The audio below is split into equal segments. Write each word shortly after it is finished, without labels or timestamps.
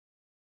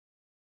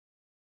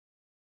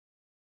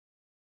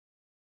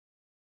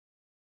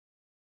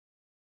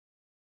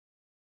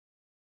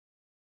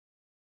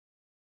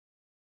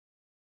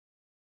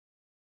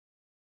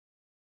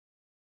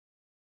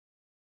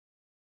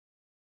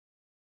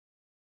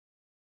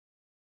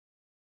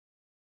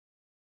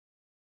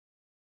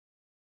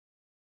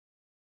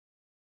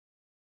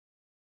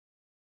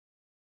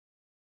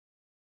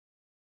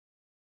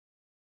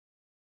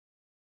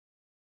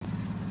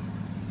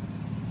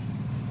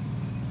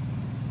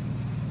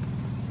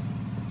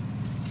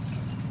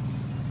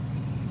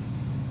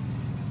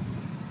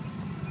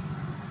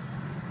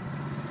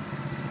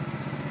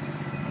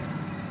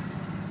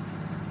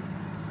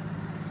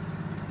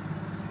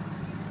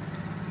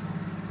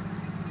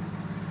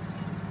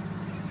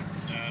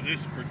This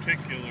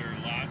particular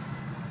lot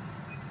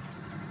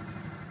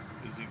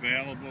is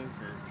available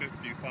for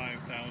 $55,000,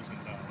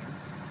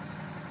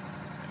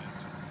 and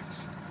it's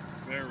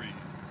very,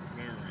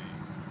 very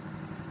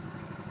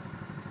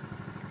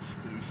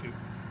exclusive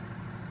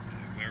in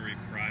a very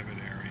private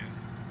area,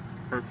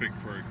 perfect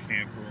for a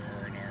camper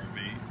or an RV.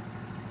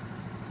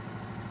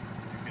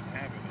 You can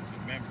have it as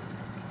a member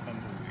of the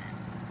Tumbleweed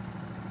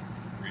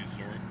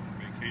Resort and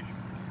Vacation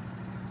Club.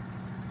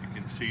 You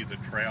can see the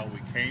trail we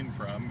came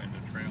from and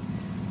the trail.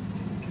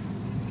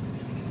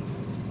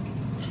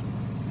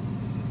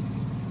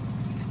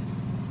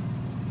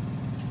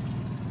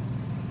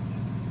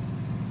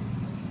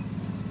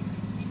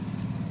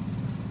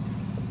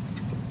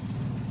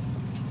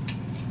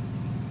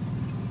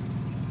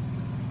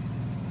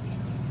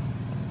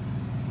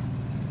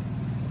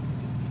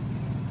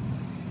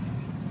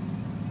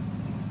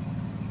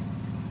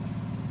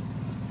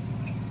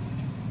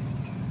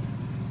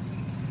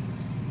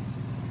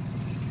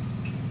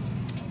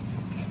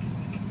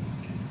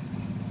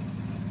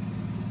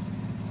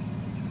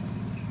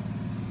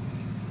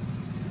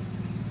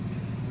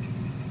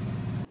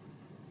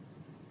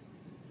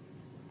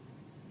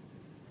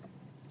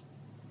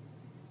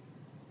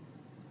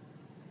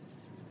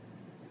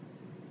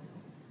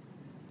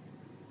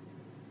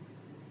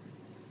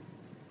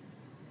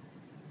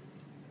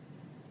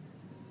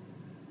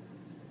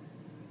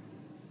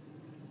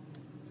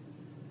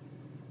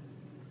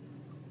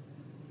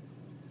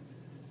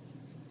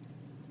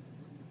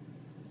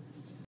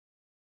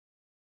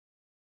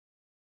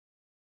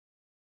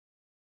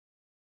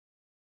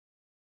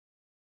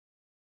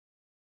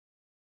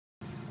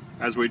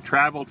 As we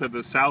travel to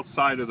the south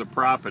side of the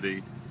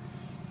property,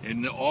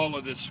 in all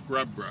of this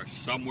scrub brush,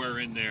 somewhere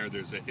in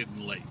there's a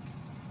hidden lake.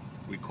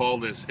 We call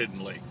this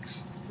hidden lakes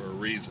for a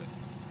reason.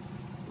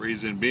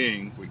 Reason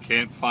being, we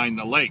can't find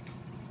the lake,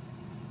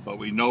 but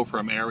we know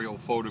from aerial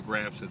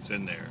photographs it's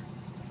in there.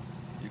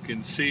 You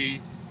can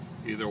see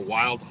either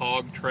wild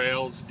hog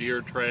trails, deer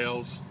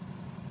trails,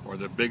 or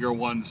the bigger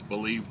ones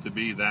believed to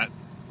be that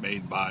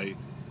made by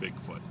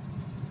Bigfoot.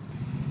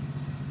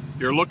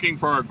 You're looking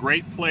for a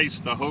great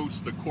place to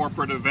host a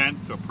corporate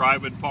event, a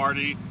private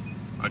party,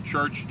 a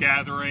church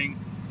gathering,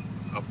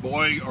 a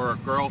Boy or a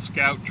Girl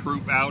Scout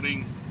troop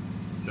outing.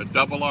 The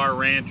Double R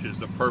Ranch is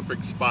the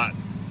perfect spot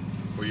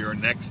for your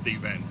next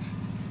event.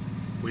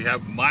 We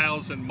have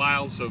miles and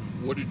miles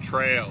of wooded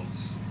trails.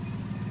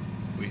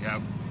 We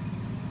have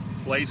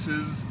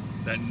places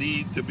that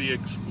need to be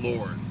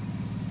explored.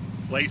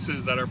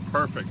 Places that are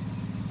perfect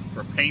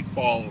for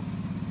paintball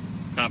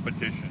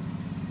competition.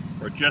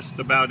 Or just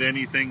about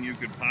anything you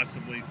could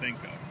possibly think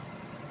of.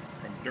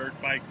 From dirt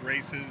bike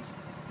races,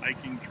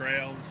 hiking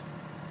trails,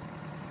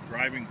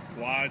 driving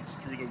quads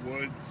through the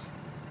woods.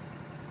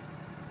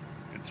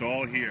 It's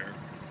all here,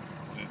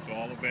 and it's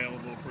all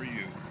available for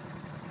you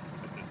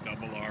at the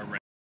Double R Ranch.